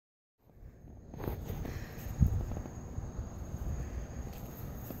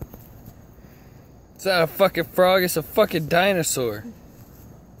It's not a fucking frog, it's a fucking dinosaur.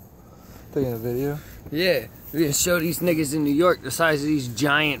 Taking a video? Yeah, we're gonna show these niggas in New York the size of these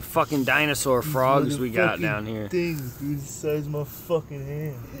giant fucking dinosaur frogs we got down here. Things, dude, the size of my fucking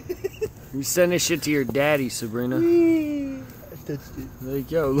hand. You send this shit to your daddy, Sabrina. I touched it. Like,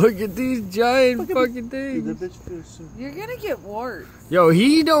 yo, look at these giant fucking things. Dude, that bitch feels so... You're gonna get warts. Yo,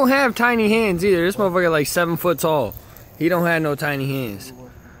 he don't have tiny hands either. This motherfucker like 7 foot tall. He don't have no tiny hands.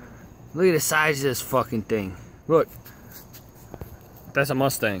 Look at the size of this fucking thing. Look. That's a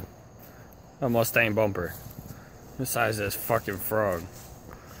Mustang. A Mustang bumper. The size of this fucking frog.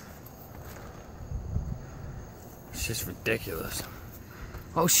 It's just ridiculous.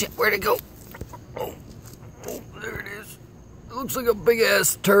 Oh shit, where'd it go? Oh, there it is. It looks like a big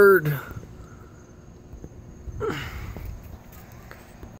ass turd.